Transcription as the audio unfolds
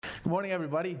Good morning,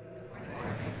 everybody.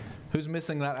 Who's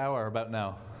missing that hour about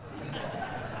now?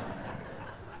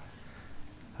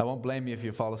 I won't blame you if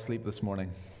you fall asleep this morning,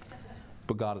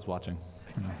 but God is watching.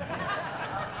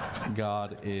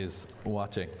 God is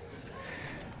watching.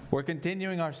 We're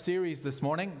continuing our series this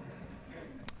morning,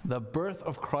 The Birth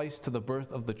of Christ to the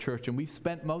Birth of the Church, and we've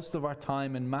spent most of our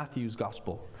time in Matthew's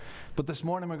Gospel. But this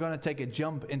morning we're going to take a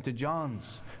jump into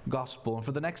John's Gospel, and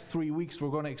for the next 3 weeks we're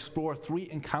going to explore 3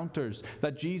 encounters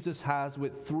that Jesus has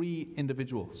with 3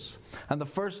 individuals. And the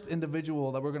first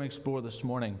individual that we're going to explore this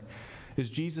morning is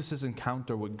Jesus'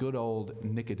 encounter with good old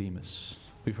Nicodemus.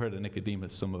 We've heard of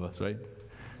Nicodemus, some of us, right?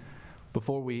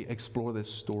 Before we explore this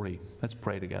story, let's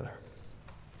pray together.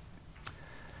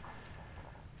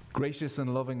 Gracious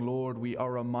and loving Lord, we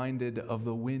are reminded of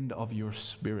the wind of your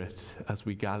Spirit as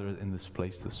we gather in this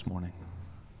place this morning.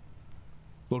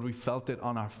 Lord, we felt it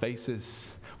on our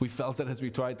faces. We felt it as we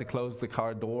tried to close the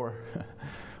car door.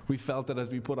 We felt it as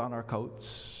we put on our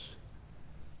coats.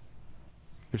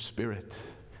 Your Spirit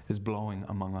is blowing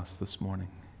among us this morning,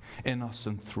 in us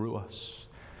and through us,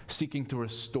 seeking to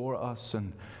restore us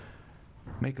and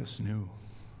make us new.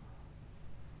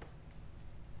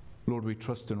 Lord, we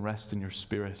trust and rest in your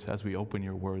Spirit as we open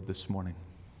your word this morning.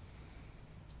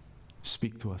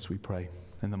 Speak to us, we pray,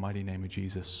 in the mighty name of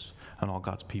Jesus. And all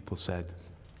God's people said,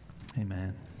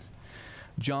 amen.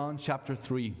 John chapter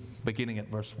 3, beginning at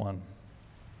verse 1.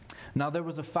 Now there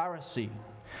was a Pharisee,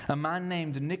 a man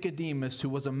named Nicodemus, who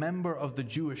was a member of the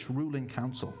Jewish ruling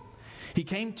council. He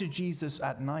came to Jesus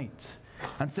at night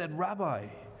and said, Rabbi,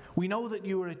 we know that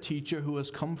you are a teacher who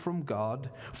has come from God,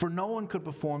 for no one could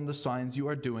perform the signs you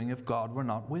are doing if God were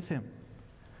not with him.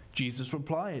 Jesus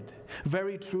replied,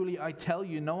 very truly I tell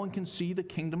you, no one can see the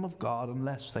kingdom of God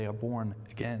unless they are born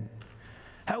again.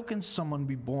 How can someone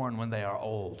be born when they are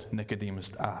old?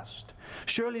 Nicodemus asked.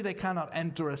 Surely they cannot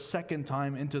enter a second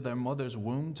time into their mother's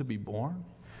womb to be born?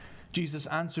 Jesus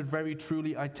answered, very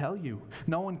truly I tell you,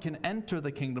 no one can enter the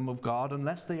kingdom of God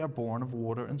unless they are born of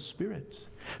water and spirit.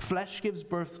 Flesh gives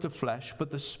birth to flesh,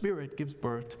 but the Spirit gives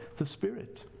birth to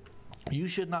spirit. You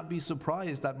should not be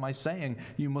surprised at my saying,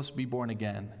 you must be born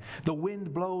again. The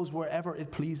wind blows wherever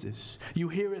it pleases. You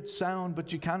hear its sound,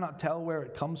 but you cannot tell where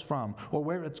it comes from or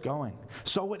where it's going.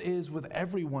 So it is with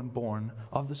everyone born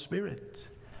of the Spirit.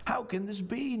 How can this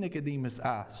be? Nicodemus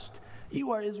asked.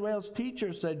 You are Israel's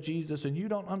teacher, said Jesus, and you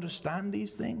don't understand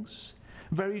these things?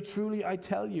 Very truly I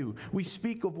tell you, we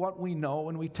speak of what we know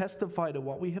and we testify to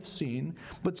what we have seen,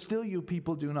 but still you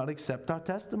people do not accept our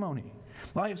testimony.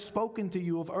 I have spoken to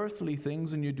you of earthly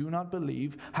things and you do not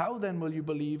believe. How then will you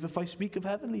believe if I speak of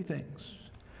heavenly things?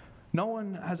 No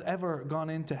one has ever gone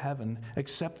into heaven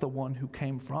except the one who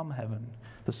came from heaven,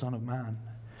 the Son of Man.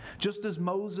 Just as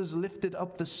Moses lifted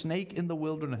up the snake in the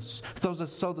wilderness,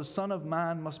 so the Son of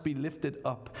Man must be lifted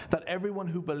up, that everyone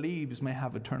who believes may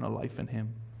have eternal life in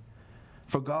him.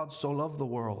 For God so loved the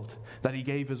world that he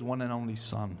gave his one and only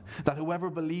Son, that whoever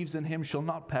believes in him shall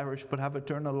not perish but have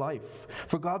eternal life.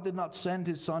 For God did not send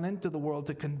his Son into the world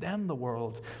to condemn the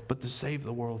world, but to save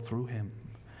the world through him.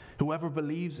 Whoever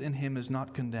believes in him is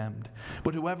not condemned,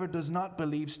 but whoever does not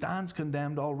believe stands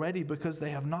condemned already because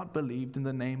they have not believed in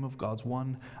the name of God's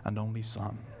one and only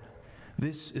Son.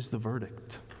 This is the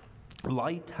verdict.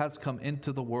 Light has come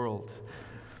into the world,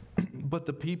 but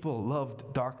the people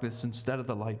loved darkness instead of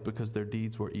the light because their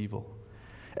deeds were evil.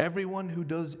 Everyone who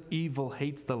does evil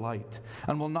hates the light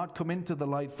and will not come into the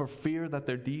light for fear that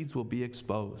their deeds will be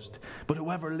exposed. But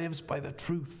whoever lives by the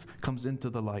truth comes into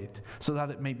the light, so that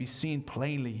it may be seen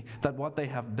plainly that what they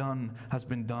have done has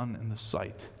been done in the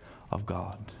sight of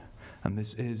God. And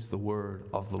this is the word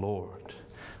of the Lord.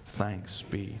 Thanks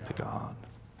be to God.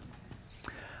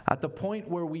 At the point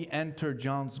where we enter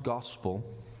John's gospel,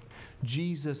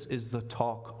 Jesus is the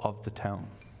talk of the town.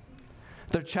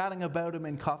 They're chatting about him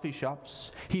in coffee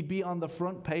shops. He'd be on the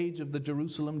front page of the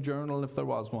Jerusalem Journal if there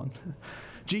was one.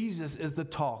 Jesus is the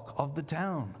talk of the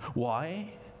town.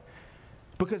 Why?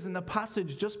 Because in the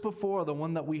passage just before the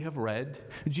one that we have read,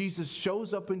 Jesus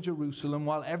shows up in Jerusalem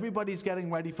while everybody's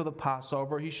getting ready for the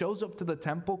Passover. He shows up to the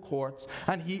temple courts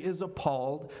and he is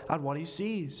appalled at what he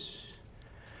sees.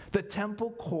 The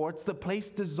temple courts, the place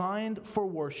designed for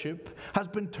worship, has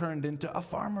been turned into a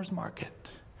farmer's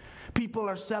market. People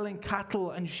are selling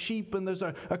cattle and sheep, and there's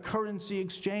a currency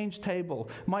exchange table.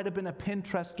 Might have been a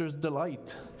Pinterester's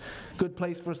delight. Good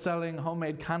place for selling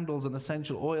homemade candles and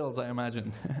essential oils, I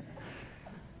imagine.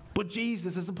 But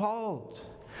Jesus is appalled.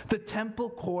 The temple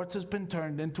courts has been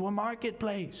turned into a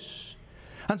marketplace.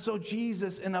 And so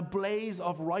Jesus, in a blaze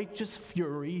of righteous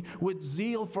fury, with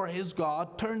zeal for his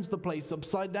God, turns the place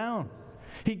upside down.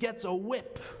 He gets a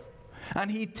whip.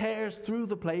 And he tears through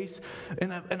the place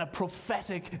in a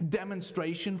prophetic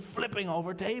demonstration, flipping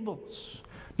over tables.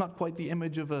 Not quite the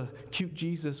image of a cute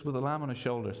Jesus with a lamb on his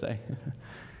shoulder, say.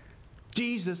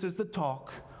 Jesus is the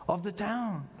talk of the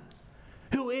town.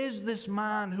 Who is this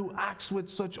man who acts with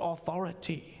such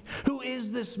authority? Who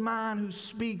is this man who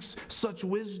speaks such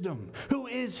wisdom? Who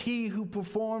is he who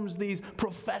performs these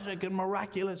prophetic and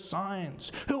miraculous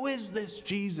signs? Who is this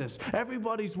Jesus?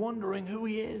 Everybody's wondering who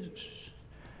he is.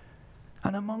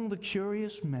 And among the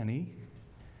curious many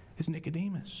is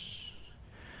Nicodemus.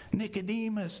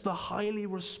 Nicodemus, the highly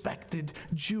respected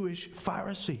Jewish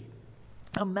Pharisee,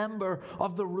 a member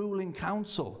of the ruling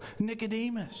council.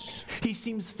 Nicodemus, he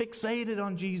seems fixated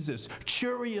on Jesus,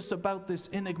 curious about this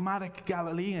enigmatic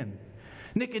Galilean.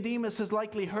 Nicodemus has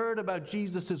likely heard about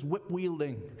Jesus' whip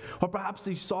wielding, or perhaps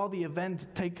he saw the event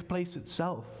take place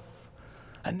itself.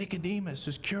 And Nicodemus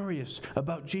is curious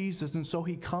about Jesus, and so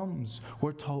he comes,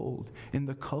 we're told, in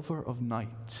the cover of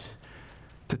night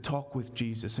to talk with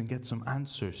Jesus and get some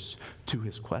answers to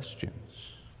his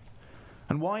questions.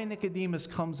 And why Nicodemus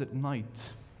comes at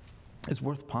night is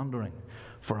worth pondering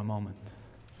for a moment.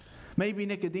 Maybe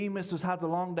Nicodemus has had a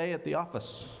long day at the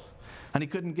office and he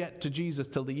couldn't get to Jesus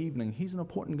till the evening. He's an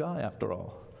important guy after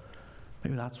all.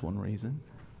 Maybe that's one reason.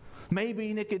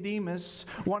 Maybe Nicodemus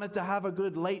wanted to have a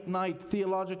good late night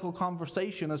theological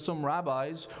conversation, as some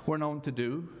rabbis were known to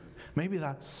do. Maybe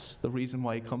that's the reason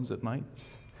why he comes at night.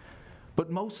 But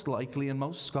most likely, and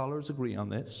most scholars agree on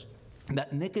this,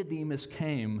 that Nicodemus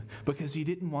came because he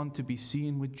didn't want to be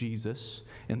seen with Jesus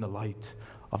in the light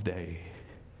of day.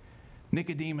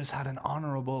 Nicodemus had an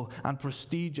honorable and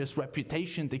prestigious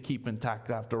reputation to keep intact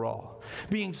after all.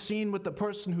 Being seen with the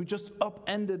person who just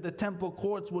upended the temple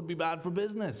courts would be bad for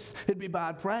business. It'd be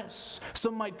bad press.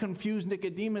 Some might confuse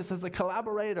Nicodemus as a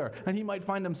collaborator, and he might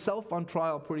find himself on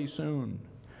trial pretty soon.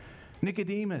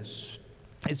 Nicodemus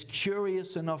is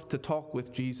curious enough to talk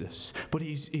with Jesus, but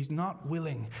he's not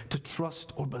willing to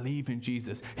trust or believe in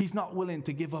Jesus. He's not willing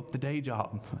to give up the day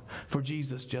job for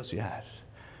Jesus just yet.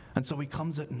 And so he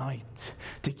comes at night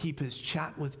to keep his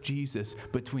chat with Jesus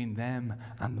between them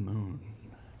and the moon.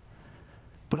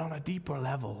 But on a deeper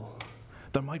level,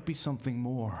 there might be something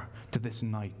more to this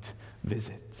night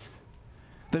visit.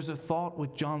 There's a thought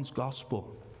with John's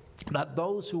gospel that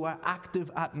those who are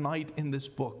active at night in this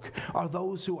book are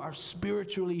those who are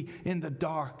spiritually in the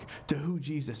dark to who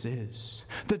Jesus is.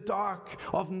 The dark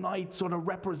of night sort of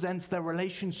represents their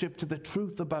relationship to the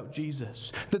truth about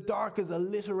Jesus. The dark is a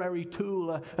literary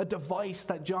tool, a device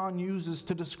that John uses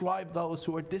to describe those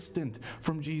who are distant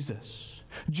from Jesus.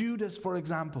 Judas, for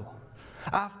example,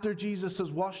 after Jesus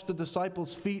has washed the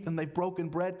disciples' feet and they've broken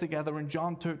bread together in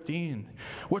John 13,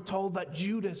 we're told that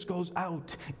Judas goes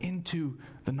out into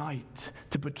the night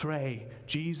to betray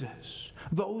Jesus.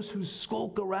 Those who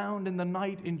skulk around in the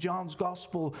night in John's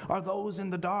gospel are those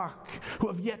in the dark who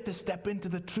have yet to step into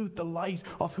the truth, the light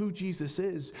of who Jesus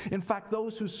is. In fact,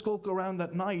 those who skulk around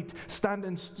at night stand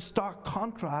in stark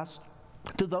contrast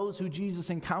to those who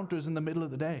Jesus encounters in the middle of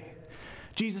the day.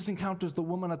 Jesus encounters the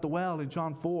woman at the well in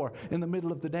John 4 in the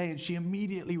middle of the day, and she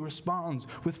immediately responds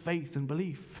with faith and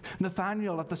belief.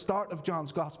 Nathanael at the start of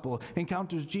John's gospel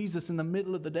encounters Jesus in the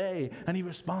middle of the day, and he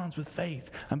responds with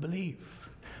faith and belief.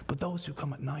 But those who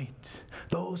come at night,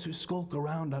 those who skulk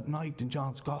around at night in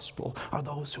John's gospel, are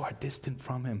those who are distant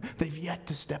from him. They've yet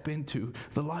to step into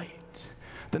the light.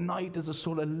 The night is a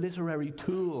sort of literary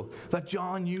tool that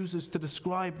John uses to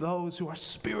describe those who are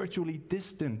spiritually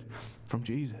distant from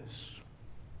Jesus.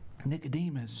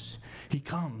 Nicodemus, he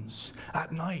comes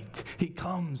at night. He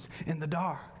comes in the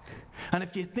dark. And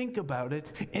if you think about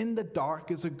it, in the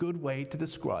dark is a good way to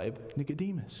describe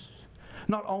Nicodemus.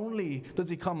 Not only does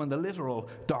he come in the literal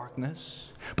darkness,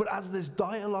 but as this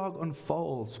dialogue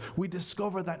unfolds, we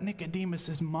discover that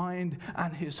Nicodemus' mind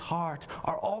and his heart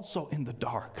are also in the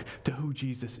dark to who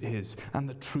Jesus is and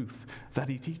the truth that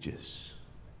he teaches.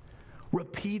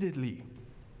 Repeatedly,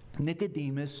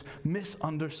 Nicodemus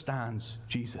misunderstands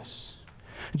Jesus.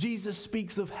 Jesus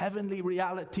speaks of heavenly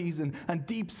realities and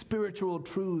deep spiritual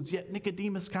truths, yet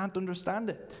Nicodemus can't understand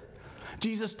it.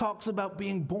 Jesus talks about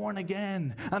being born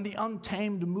again and the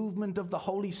untamed movement of the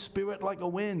Holy Spirit like a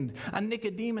wind, and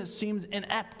Nicodemus seems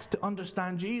inept to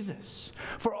understand Jesus.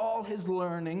 For all his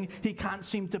learning, he can't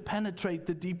seem to penetrate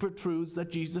the deeper truths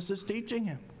that Jesus is teaching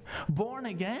him. Born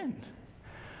again?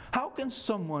 How can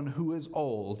someone who is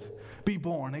old be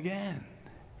born again?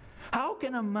 How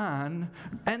can a man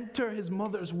enter his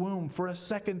mother's womb for a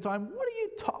second time? What are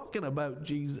you talking about,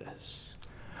 Jesus?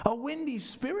 A windy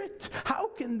spirit? How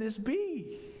can this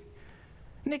be?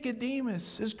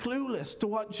 Nicodemus is clueless to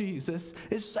what Jesus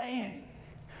is saying.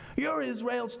 You're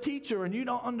Israel's teacher and you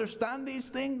don't understand these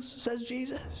things, says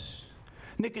Jesus.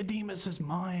 Nicodemus'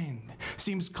 mind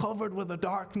seems covered with a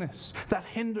darkness that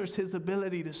hinders his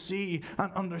ability to see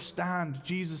and understand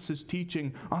Jesus'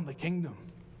 teaching on the kingdom.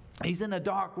 He's in a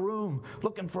dark room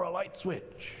looking for a light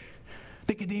switch.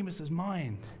 Nicodemus'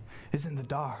 mind is in the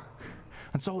dark,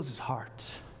 and so is his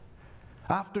heart.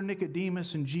 After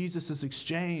Nicodemus and Jesus'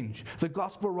 exchange, the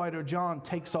gospel writer John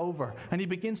takes over, and he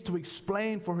begins to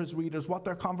explain for his readers what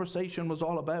their conversation was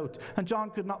all about. And John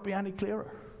could not be any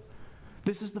clearer.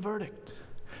 This is the verdict.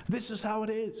 This is how it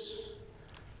is.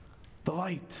 The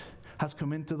light has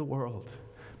come into the world,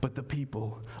 but the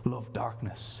people love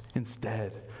darkness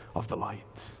instead of the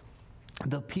light.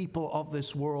 The people of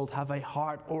this world have a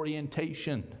heart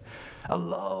orientation, a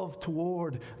love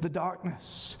toward the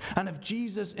darkness. And if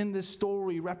Jesus in this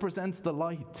story represents the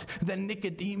light, then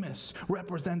Nicodemus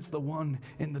represents the one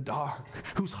in the dark,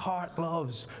 whose heart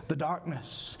loves the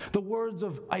darkness. The words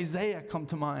of Isaiah come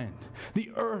to mind.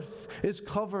 The earth is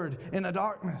covered in a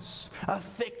darkness. A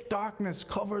thick darkness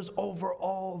covers over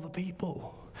all the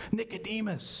people.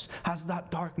 Nicodemus has that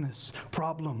darkness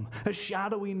problem, a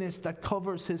shadowiness that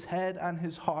covers his head and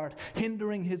his heart,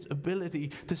 hindering his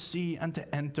ability to see and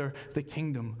to enter the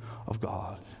kingdom of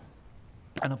God.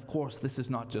 And of course, this is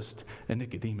not just a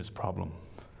Nicodemus problem.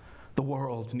 The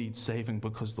world needs saving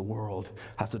because the world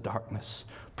has a darkness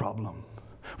problem.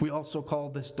 We also call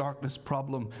this darkness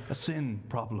problem a sin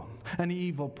problem, an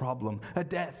evil problem, a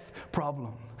death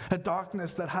problem, a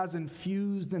darkness that has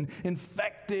infused and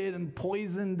infected and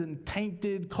poisoned and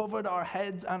tainted, covered our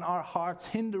heads and our hearts,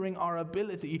 hindering our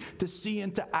ability to see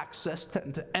and to access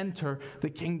and to enter the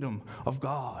kingdom of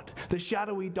God. The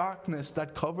shadowy darkness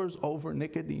that covers over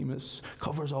Nicodemus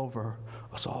covers over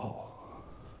us all.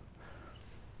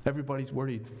 Everybody's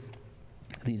worried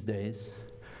these days,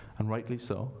 and rightly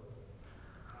so,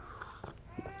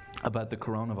 about the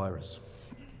coronavirus.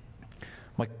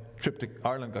 My trip to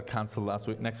Ireland got cancelled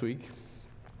next week.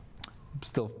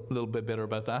 Still a little bit bitter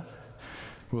about that.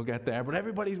 We'll get there. But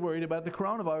everybody's worried about the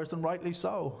coronavirus, and rightly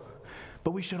so.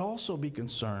 But we should also be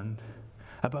concerned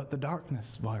about the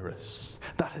darkness virus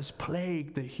that has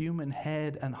plagued the human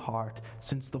head and heart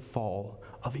since the fall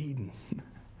of Eden.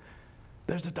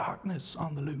 There's a darkness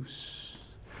on the loose.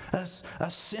 A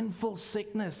sinful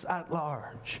sickness at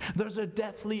large. There's a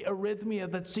deathly arrhythmia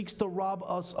that seeks to rob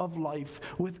us of life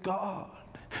with God.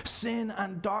 Sin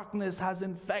and darkness has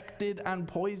infected and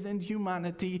poisoned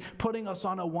humanity, putting us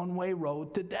on a one-way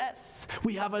road to death.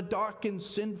 We have a darkened,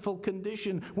 sinful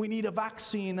condition. We need a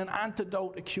vaccine, an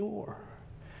antidote, a cure.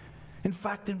 In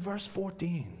fact, in verse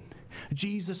 14,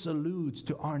 Jesus alludes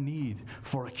to our need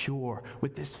for a cure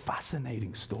with this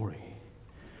fascinating story.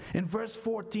 In verse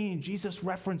 14, Jesus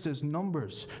references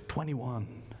Numbers 21.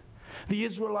 The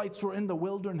Israelites were in the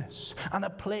wilderness, and a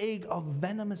plague of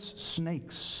venomous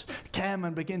snakes came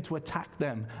and began to attack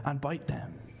them and bite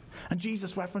them. And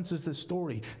Jesus references this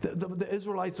story. The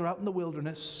Israelites are out in the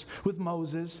wilderness with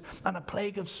Moses, and a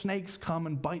plague of snakes come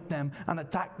and bite them and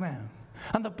attack them.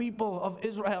 And the people of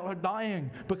Israel are dying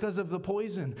because of the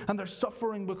poison, and they're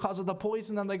suffering because of the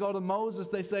poison. And they go to Moses,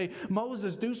 they say,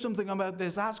 Moses, do something about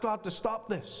this. Ask God to stop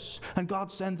this. And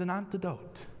God sends an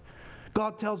antidote.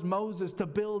 God tells Moses to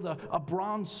build a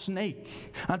bronze snake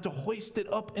and to hoist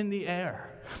it up in the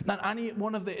air. And any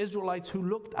one of the Israelites who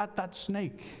looked at that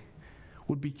snake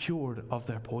would be cured of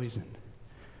their poison.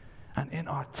 And in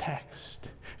our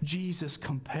text, Jesus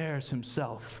compares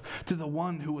himself to the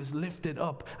one who was lifted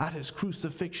up at his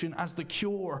crucifixion as the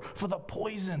cure for the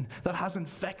poison that has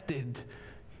infected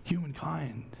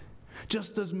humankind.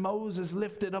 Just as Moses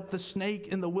lifted up the snake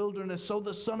in the wilderness, so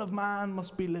the Son of Man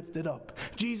must be lifted up.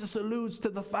 Jesus alludes to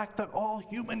the fact that all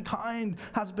humankind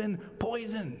has been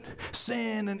poisoned.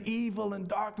 Sin and evil and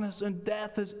darkness and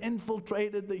death has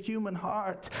infiltrated the human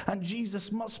heart, and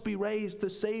Jesus must be raised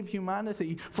to save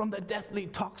humanity from the deathly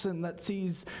toxin that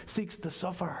seeks to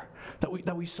suffer,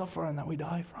 that we suffer and that we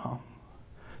die from.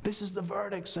 This is the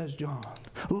verdict, says John.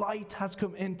 Light has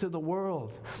come into the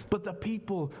world, but the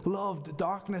people loved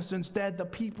darkness instead. The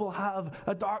people have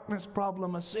a darkness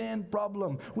problem, a sin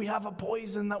problem. We have a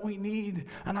poison that we need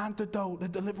an antidote, a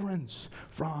deliverance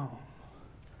from.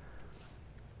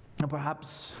 And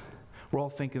perhaps we're all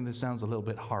thinking this sounds a little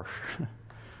bit harsh.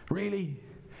 Really?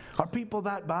 Are people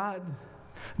that bad?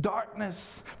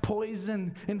 Darkness,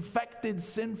 poison, infected,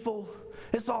 sinful.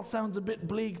 This all sounds a bit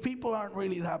bleak. People aren't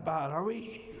really that bad, are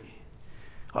we?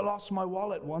 I lost my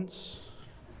wallet once.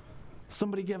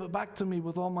 Somebody gave it back to me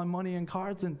with all my money and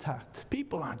cards intact.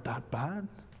 People aren't that bad,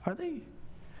 are they?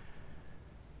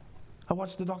 I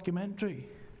watched a documentary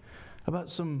about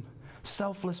some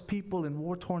Selfless people in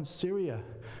war-torn Syria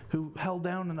who held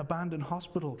down an abandoned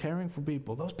hospital caring for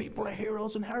people. Those people are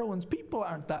heroes and heroines. People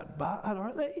aren't that bad,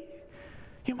 are they?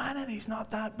 Humanity's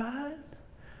not that bad,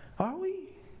 are we?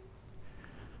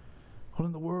 Well,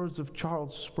 in the words of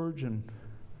Charles Spurgeon,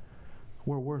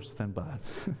 we're worse than bad.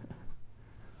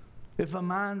 If a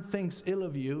man thinks ill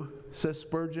of you, says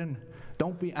Spurgeon,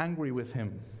 don't be angry with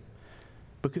him,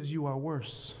 because you are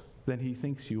worse than he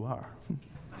thinks you are.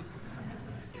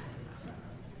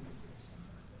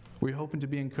 Were you hoping to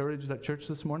be encouraged at church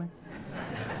this morning?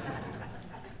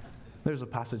 There's a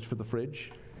passage for the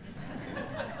fridge.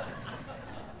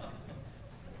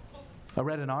 I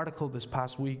read an article this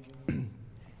past week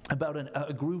about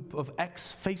a group of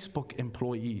ex-Facebook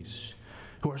employees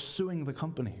who are suing the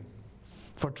company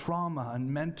for trauma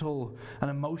and mental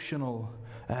and emotional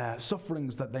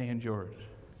sufferings that they endured.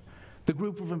 The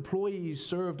group of employees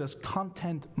served as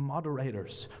content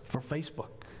moderators for Facebook,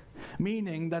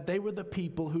 meaning that they were the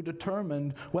people who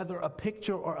determined whether a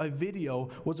picture or a video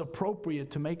was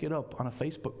appropriate to make it up on a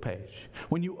Facebook page.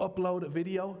 When you upload a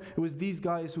video, it was these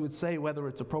guys who would say whether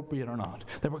it's appropriate or not.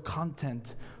 They were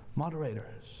content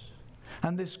moderators.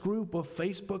 And this group of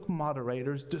Facebook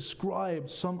moderators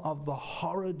described some of the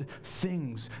horrid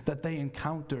things that they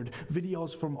encountered,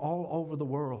 videos from all over the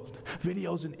world,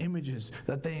 videos and images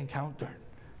that they encountered.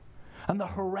 And the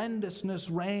horrendousness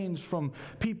ranged from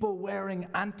people wearing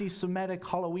anti-Semitic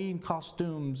Halloween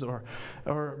costumes or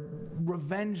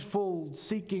revengeful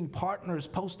seeking partners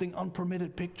posting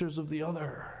unpermitted pictures of the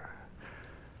other,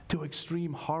 to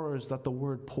extreme horrors that the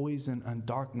word poison and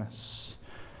darkness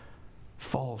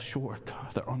fall short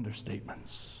of their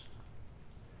understatements.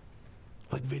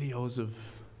 Like videos of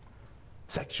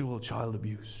sexual child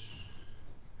abuse,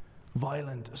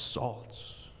 violent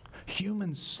assaults,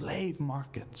 human slave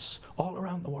markets all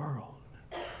around the world,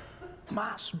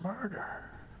 mass murder.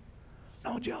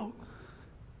 No joke.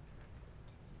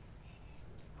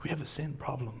 We have a sin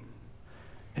problem,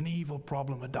 an evil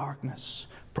problem, a darkness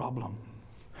problem.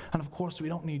 And of course, we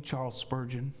don't need Charles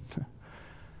Spurgeon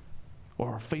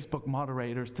or Facebook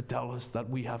moderators to tell us that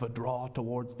we have a draw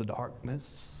towards the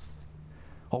darkness.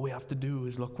 All we have to do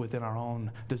is look within our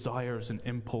own desires and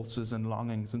impulses and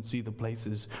longings and see the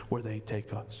places where they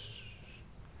take us.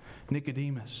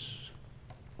 Nicodemus,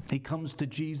 he comes to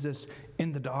Jesus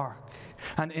in the dark.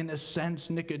 And in a sense,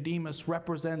 Nicodemus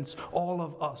represents all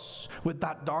of us with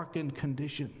that darkened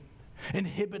condition,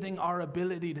 inhibiting our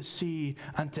ability to see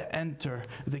and to enter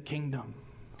the kingdom.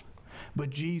 But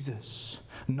Jesus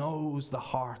knows the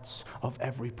hearts of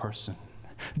every person.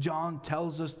 John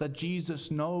tells us that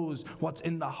Jesus knows what's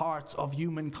in the hearts of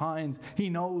humankind. He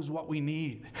knows what we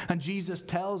need. And Jesus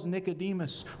tells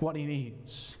Nicodemus what he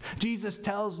needs. Jesus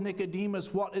tells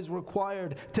Nicodemus what is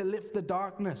required to lift the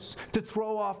darkness, to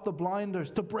throw off the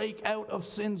blinders, to break out of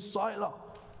sin's silo.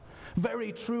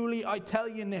 Very truly, I tell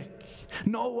you, Nick,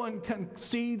 no one can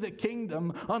see the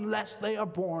kingdom unless they are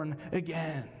born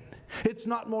again. It's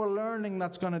not more learning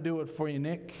that's going to do it for you,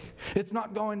 Nick. It's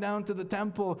not going down to the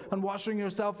temple and washing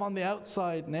yourself on the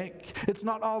outside, Nick. It's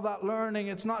not all that learning.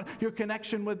 It's not your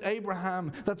connection with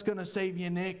Abraham that's going to save you,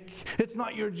 Nick. It's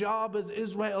not your job as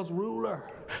Israel's ruler.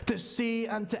 To see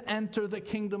and to enter the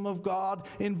kingdom of God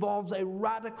involves a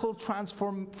radical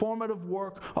transformative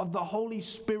work of the Holy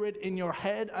Spirit in your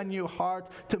head and your heart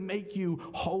to make you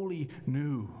wholly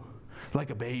new, like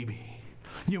a baby.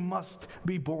 You must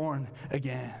be born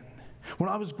again.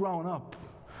 When I was growing up,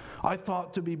 I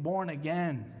thought to be born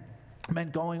again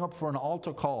meant going up for an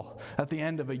altar call at the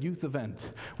end of a youth event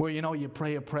where, you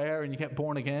pray a prayer and you get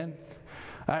born again.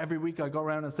 Every week I go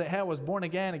around and say, hey, I was born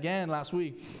again last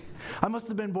week. I must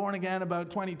have been born again about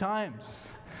 20 times.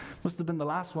 Must have been the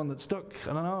last one that stuck.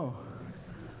 I don't know.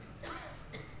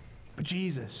 But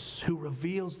Jesus, who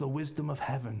reveals the wisdom of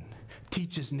heaven,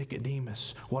 teaches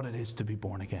Nicodemus what it is to be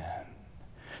born again.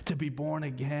 To be born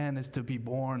again is to be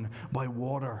born by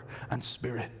water and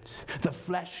spirit. The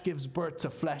flesh gives birth to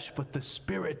flesh, but the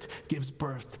spirit gives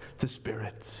birth to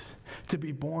spirit. To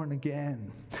be born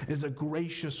again is a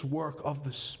gracious work of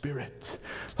the Spirit,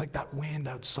 like that wind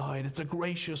outside. It's a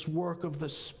gracious work of the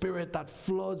Spirit that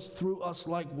floods through us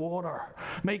like water,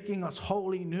 making us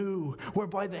wholly new,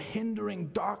 whereby the hindering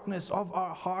darkness of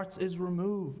our hearts is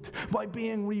removed. By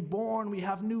being reborn, we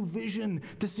have new vision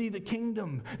to see the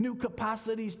kingdom, new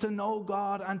capacities to know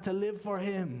God and to live for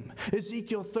Him.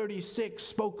 Ezekiel 36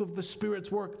 spoke of the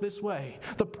Spirit's work this way,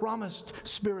 the promised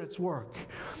Spirit's work,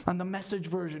 and the Message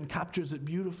version captures it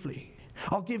beautifully.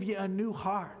 I'll give you a new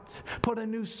heart, put a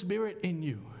new spirit in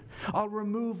you. I'll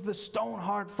remove the stone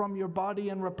heart from your body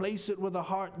and replace it with a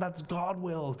heart that's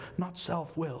God-willed, not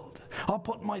self-willed. I'll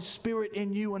put my Spirit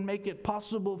in you and make it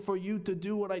possible for you to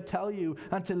do what I tell you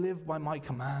and to live by my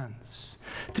commands.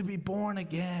 To be born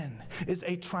again is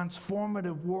a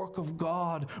transformative work of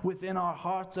God within our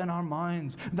hearts and our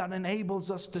minds that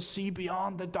enables us to see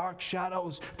beyond the dark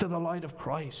shadows to the light of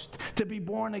Christ. To be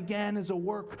born again is a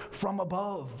work from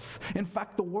above. In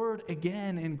fact, the word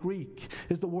again in Greek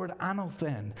is the word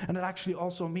anothen, and it actually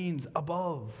also means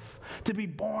above. To be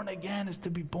born again is to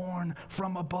be born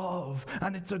from above,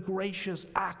 and it's a gracious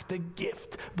act, a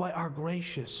gift by our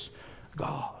gracious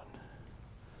God.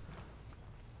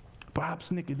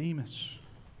 Perhaps Nicodemus,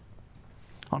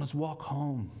 on his walk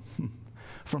home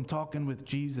from talking with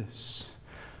Jesus,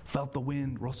 felt the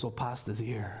wind rustle past his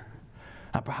ear,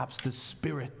 and perhaps the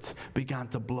Spirit began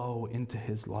to blow into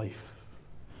his life.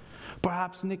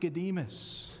 Perhaps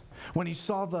Nicodemus, when he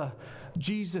saw the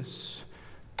Jesus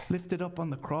lifted up on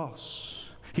the cross,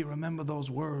 he remembered those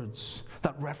words,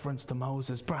 that reference to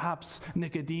Moses. Perhaps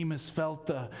Nicodemus felt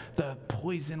the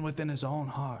poison within his own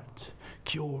heart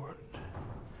cured.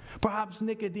 Perhaps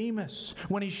Nicodemus,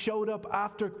 when he showed up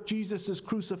after Jesus'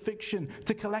 crucifixion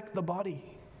to collect the body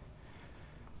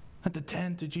and to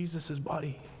tend to Jesus'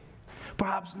 body,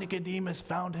 perhaps Nicodemus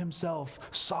found himself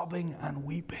sobbing and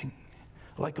weeping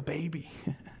like a baby.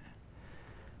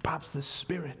 Perhaps the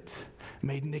Spirit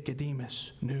made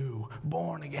Nicodemus new,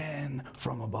 born again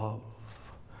from above.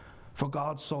 For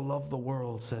God so loved the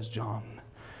world, says John,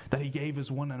 that he gave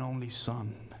his one and only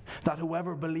Son, that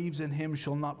whoever believes in him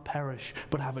shall not perish,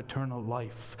 but have eternal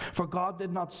life. For God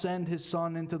did not send his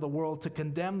Son into the world to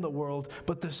condemn the world,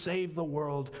 but to save the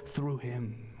world through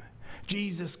him.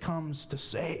 Jesus comes to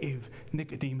save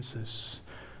Nicodemuses.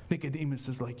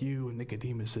 Nicodemuses like you and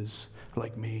Nicodemuses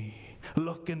like me.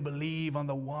 Look and believe on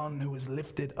the one who is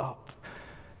lifted up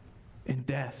in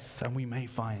death, and we may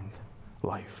find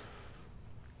life.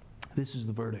 This is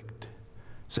the verdict,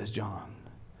 says John.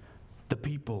 The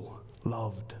people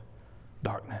loved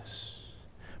darkness,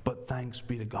 but thanks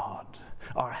be to God.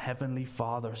 Our Heavenly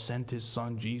Father sent his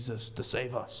Son Jesus to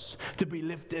save us, to be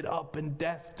lifted up in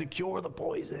death, to cure the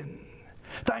poison.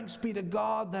 Thanks be to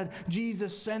God that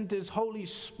Jesus sent his Holy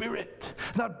Spirit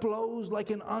that blows like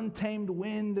an untamed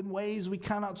wind in ways we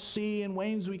cannot see, in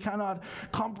ways we cannot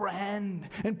comprehend,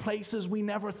 in places we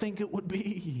never think it would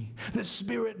be. The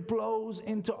Spirit blows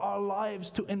into our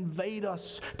lives to invade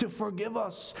us, to forgive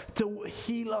us, to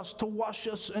heal us, to wash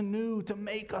us anew, to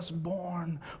make us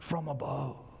born from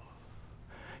above.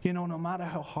 You know, no matter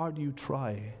how hard you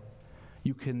try,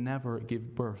 you can never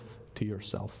give birth to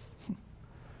yourself.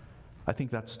 I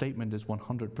think that statement is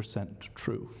 100%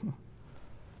 true.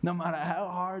 No matter how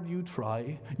hard you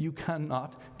try, you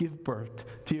cannot give birth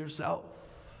to yourself.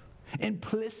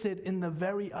 Implicit in the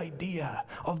very idea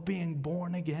of being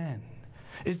born again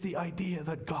is the idea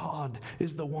that God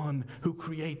is the one who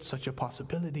creates such a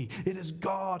possibility. It is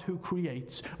God who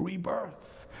creates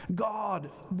rebirth. God,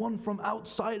 one from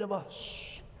outside of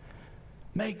us,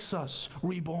 makes us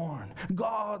reborn.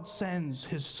 God sends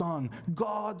his Son.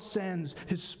 God sends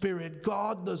his Spirit.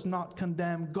 God does not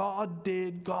condemn. God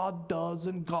did, God does,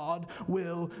 and God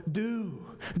will do.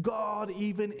 God,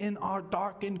 even in our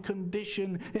darkened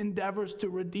condition, endeavors to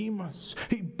redeem us.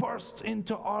 He bursts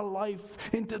into our life,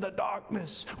 into the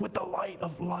darkness, with the light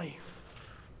of life.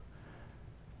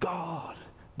 God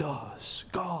does.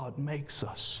 God makes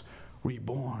us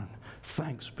reborn.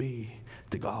 Thanks be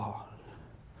to God.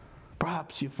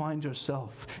 Perhaps you find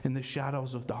yourself in the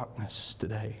shadows of darkness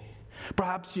today.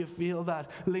 Perhaps you feel that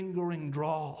lingering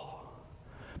draw.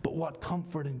 But what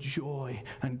comfort and joy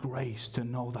and grace to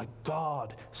know that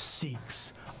God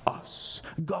seeks us.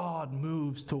 God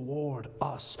moves toward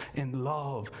us in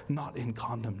love, not in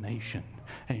condemnation.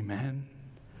 Amen.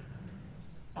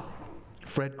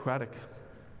 Fred Carrig,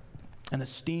 an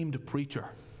esteemed preacher,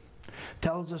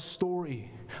 tells a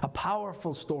story, a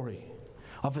powerful story,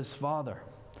 of his father,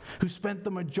 who spent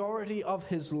the majority of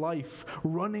his life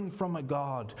running from a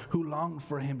God who longed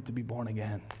for him to be born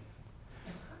again.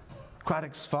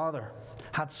 Carrig's father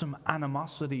had some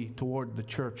animosity toward the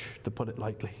church, to put it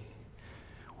lightly.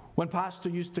 When pastor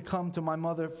used to come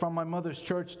to from my mother's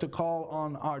church to call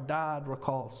on our dad,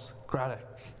 recalls Carrig,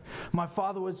 my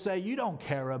father would say, "You don't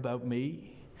care about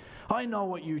me. I know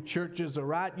what you churches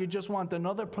are at. You just want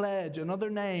another pledge, another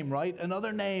name, right?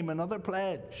 Another name, another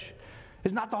pledge.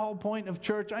 Isn't that the whole point of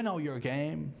church? I know your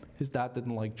game." His dad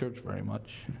didn't like church very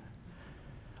much.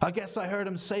 "I guess I heard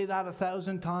him say that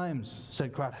 1,000 times,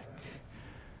 said Carrig.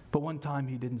 But one time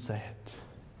he didn't say it.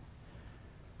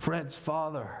 Fred's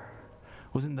father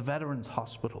was in the veterans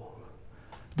hospital,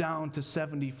 down to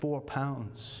 74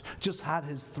 pounds, just had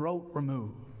his throat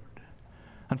removed.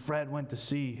 And Fred went to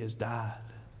see his dad.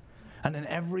 And in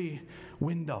every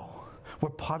window were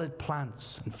potted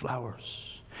plants and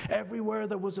flowers. Everywhere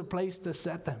there was a place to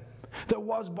set them. There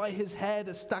was by his head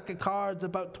a stack of cards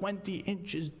about 20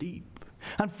 inches deep.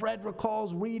 And Fred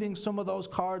recalls reading some of those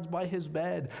cards by his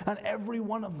bed, and every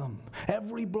one of them,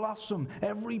 every blossom,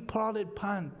 every potted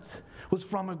plant was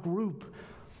from a group,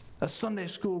 a Sunday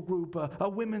school group, a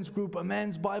women's group, a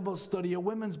men's Bible study, a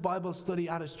women's Bible study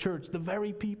at his church. The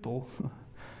very people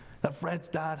that Fred's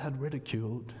dad had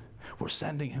ridiculed were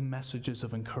sending him messages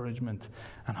of encouragement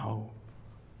and hope.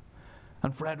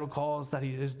 And Fred recalls that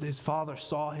his father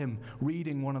saw him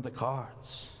reading one of the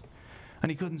cards. And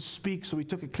he couldn't speak, so he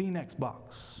took a Kleenex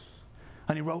box.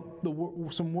 And he wrote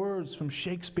some words from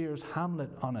Shakespeare's Hamlet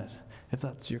on it, if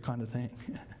that's your kind of thing.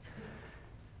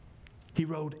 He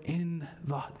wrote, in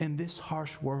this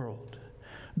harsh world,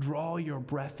 draw your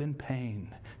breath in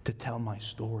pain to tell my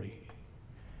story.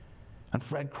 And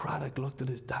Fred Craddock looked at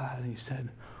his dad and he said,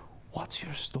 what's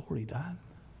your story, Dad?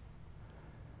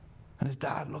 And his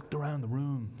dad looked around the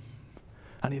room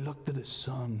and he looked at his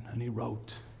son and he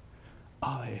wrote,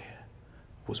 I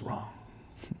was wrong.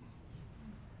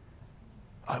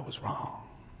 I was wrong.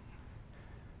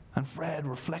 And Fred,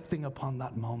 reflecting upon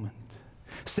that moment,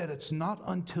 said, it's not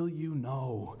until you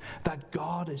know that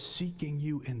God is seeking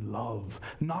you in love,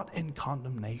 not in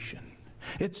condemnation.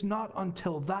 It's not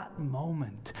until that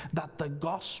moment that the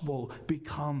gospel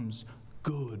becomes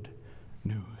good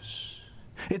news.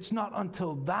 It's not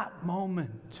until that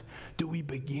moment do we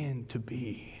begin to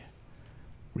be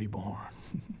reborn.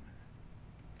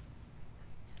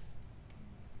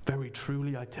 Very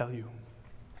truly, I tell you,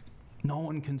 no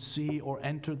one can see or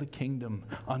enter the kingdom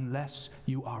unless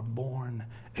you are born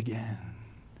again.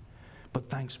 But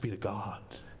thanks be to God,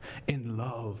 in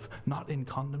love, not in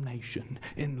condemnation,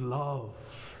 in love,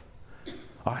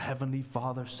 our Heavenly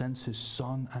Father sends His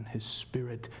Son and His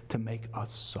Spirit to make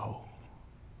us so.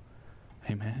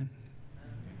 Amen.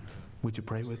 Would you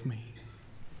pray with me?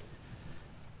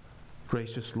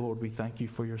 Gracious Lord, we thank you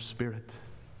for your Spirit.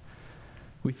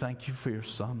 We thank you for your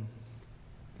Son.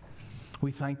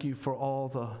 We thank you for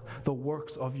all the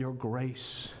works of your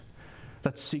grace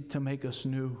that seek to make us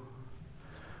new.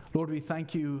 Lord, we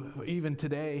thank you even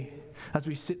today as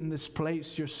we sit in this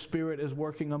place, your Spirit is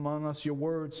working among us, your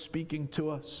word speaking to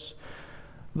us,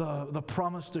 the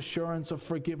promised assurance of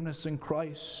forgiveness in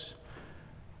Christ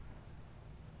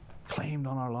claimed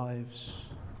on our lives.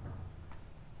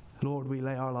 Lord, we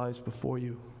lay our lives before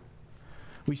you.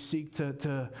 We seek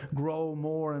to grow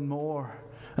more and more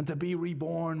and to be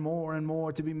reborn more and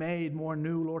more, to be made more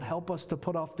new. Lord, help us to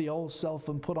put off the old self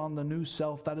and put on the new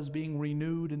self that is being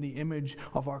renewed in the image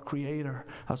of our Creator,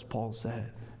 as Paul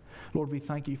said. Lord, we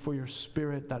thank you for your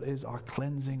Spirit that is our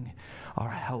cleansing, our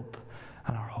help,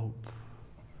 and our hope.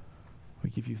 We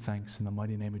give you thanks in the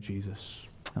mighty name of Jesus.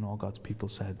 And all God's people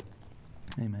said,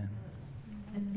 amen.